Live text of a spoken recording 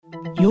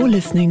You're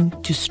listening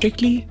to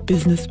Strictly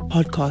Business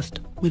Podcast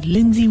with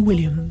Lindsay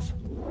Williams.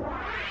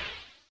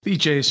 The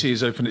JSE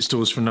has opened its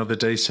doors for another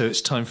day, so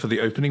it's time for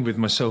the opening with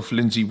myself,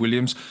 Lindsay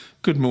Williams.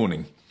 Good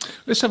morning.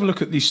 Let's have a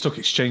look at the stock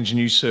exchange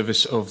news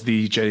service of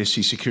the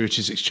JSE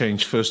Securities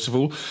Exchange first of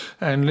all,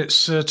 and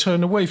let's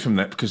turn away from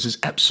that because there's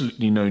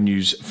absolutely no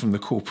news from the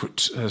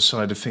corporate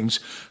side of things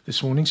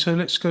this morning. So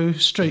let's go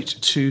straight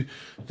to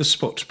the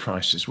spot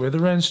prices, where the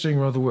rand's doing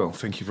rather well.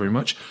 Thank you very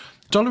much.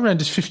 Dollar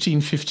rand is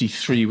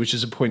 15.53, which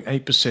is a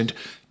 0.8%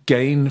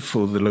 gain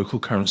for the local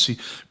currency.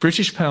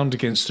 British pound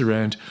against the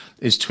rand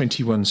is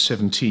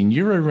 21.17.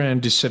 Euro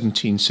rand is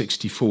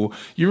 17.64.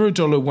 Euro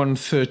dollar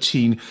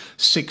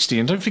 113.60.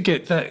 And don't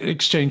forget that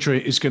exchange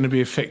rate is going to be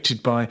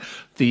affected by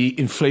the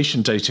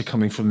inflation data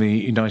coming from the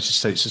United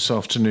States this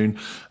afternoon,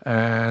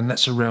 and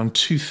that's around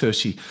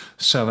 2:30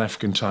 South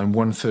African time,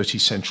 1:30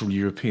 Central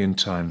European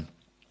time.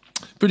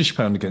 British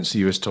pound against the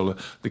US dollar,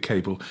 the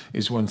cable,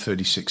 is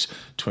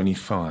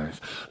 136.25.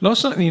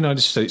 Last night in the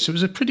United States, it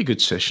was a pretty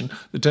good session.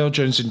 The Dow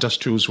Jones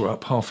Industrials were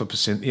up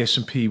 0.5%, the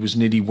S&P was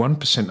nearly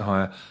 1%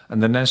 higher,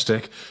 and the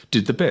Nasdaq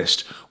did the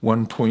best,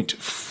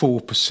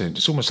 1.4%.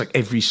 It's almost like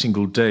every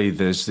single day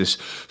there's this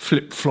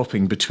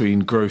flip-flopping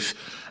between growth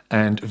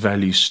and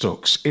value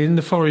stocks. In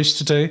the Far East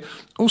today,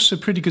 also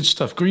pretty good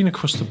stuff, green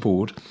across the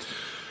board.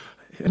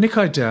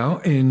 Nikkei Dow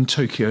in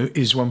Tokyo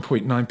is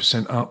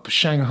 1.9% up,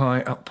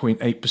 Shanghai up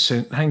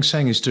 0.8%, Hang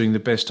Seng is doing the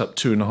best, up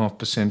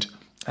 2.5%,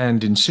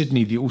 and in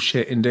Sydney the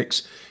all-share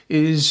index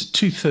is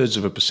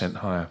 0.2%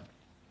 higher.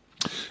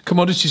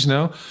 Commodities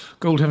now,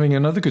 gold having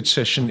another good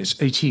session. It's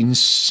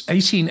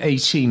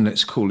 18.18,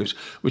 let's call it,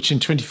 which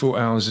in 24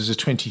 hours is a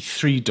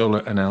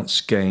 $23 an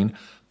ounce gain.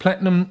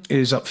 Platinum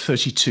is up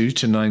 32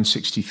 to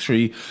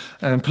 963,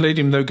 and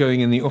palladium, though,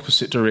 going in the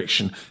opposite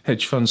direction.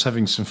 Hedge funds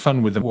having some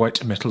fun with the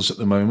white metals at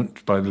the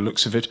moment, by the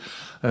looks of it.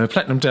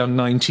 Platinum down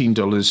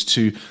 $19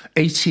 to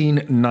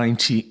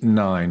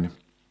 18.99.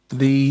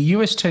 The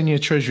US 10-year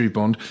Treasury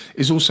bond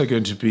is also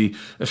going to be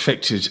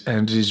affected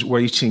and is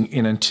waiting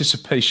in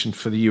anticipation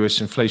for the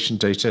US inflation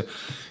data.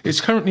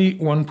 It's currently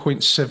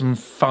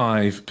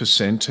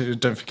 1.75%.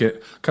 Don't forget,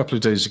 a couple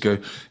of days ago,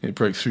 it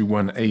broke through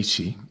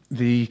 180.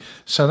 The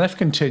South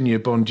African 10-year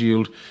bond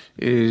yield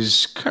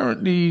is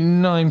currently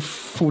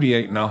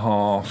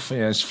 9.48.5.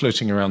 Yeah, it's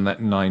floating around that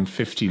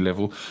 9.50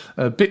 level.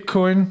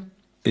 Bitcoin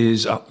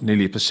is up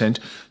nearly 1%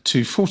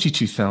 to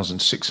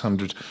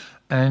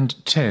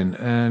 42,610.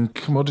 And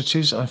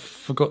commodities, I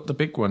forgot the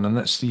big one, and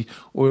that's the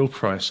oil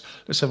price.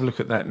 Let's have a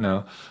look at that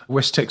now.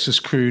 West Texas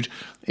crude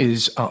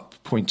is up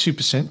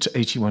 0.2% to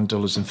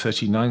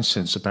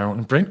 $81.39 a barrel.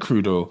 And Brent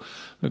crude oil,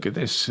 look at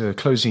this,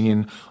 closing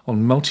in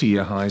on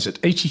multi-year highs at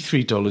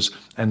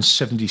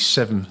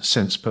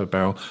 $83.77 per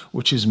barrel,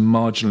 which is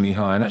marginally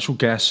high. Natural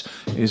gas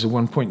is a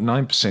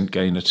 1.9%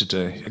 gainer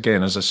today.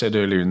 Again, as I said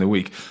earlier in the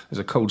week, there's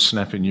a cold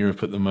snap in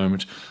Europe at the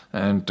moment,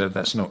 and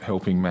that's not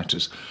helping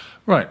matters.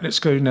 Right, let's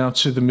go now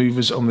to the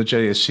movers on the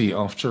JSE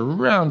after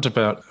around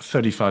about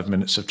 35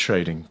 minutes of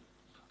trading.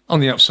 On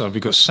the upside,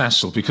 we've got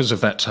Sasol, because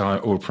of that high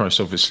oil price,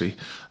 obviously,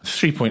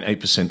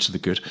 3.8% to the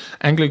good.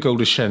 Anglo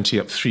Gold Ashanti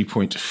up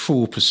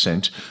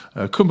 3.4%.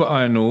 Kumba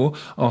Iron Ore,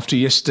 after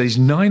yesterday's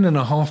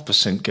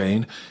 9.5%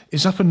 gain,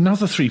 is up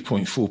another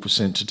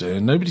 3.4% today,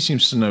 and nobody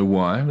seems to know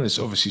why. There's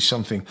obviously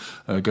something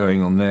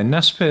going on there.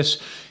 Naspers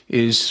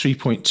is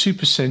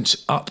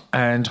 3.2% up,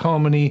 and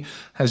Harmony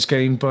has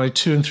gained by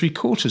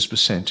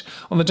 2.75%.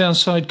 On the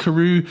downside,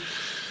 Karoo,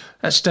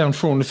 that's down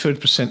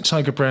 4.3%.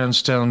 Tiger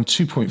Brands down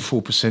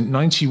 2.4%.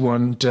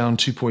 91 down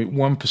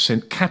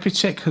 2.1%.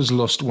 Capitec has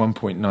lost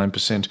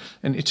 1.9%.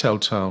 And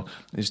Italtile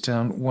is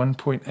down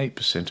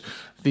 1.8%.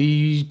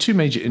 The two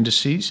major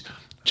indices,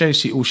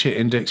 JSE All-Share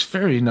Index,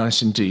 very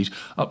nice indeed,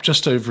 up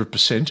just over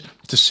 1%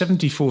 to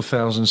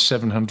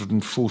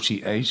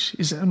 74,748.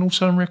 Is that an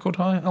all-time record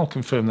high? I'll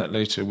confirm that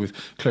later with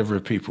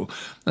cleverer people.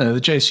 The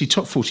JSE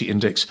Top 40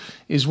 Index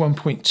is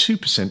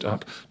 1.2%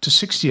 up to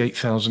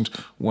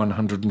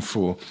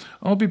 68,104.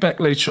 I'll be back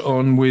later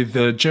on with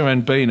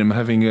Joanne Bainham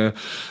having a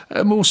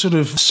more sort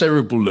of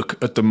cerebral look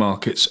at the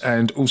markets,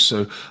 and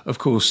also, of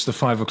course, the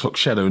 5 o'clock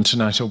shadow. And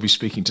tonight I'll be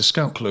speaking to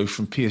Scout Lowe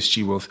from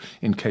PSG Wealth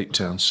in Cape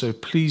Town. So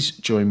please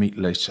join me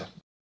later.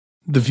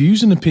 The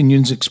views and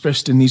opinions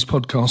expressed in these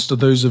podcasts are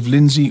those of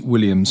Lindsay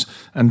Williams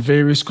and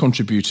various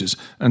contributors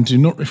and do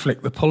not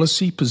reflect the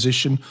policy,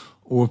 position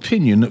or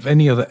opinion of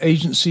any other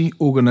agency,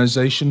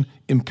 organisation,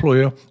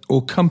 employer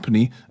or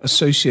company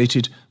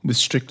associated with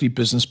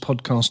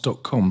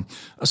strictlybusinesspodcast.com.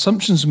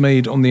 Assumptions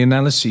made on the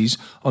analyses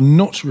are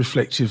not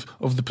reflective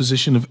of the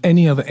position of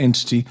any other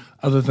entity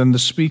other than the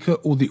speaker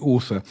or the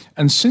author.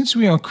 And since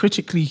we are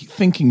critically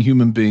thinking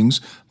human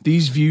beings,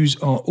 these views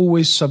are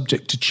always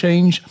subject to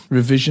change,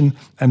 revision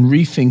and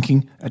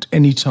rethinking at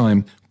any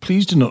time.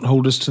 Please do not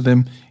hold us to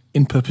them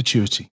in perpetuity.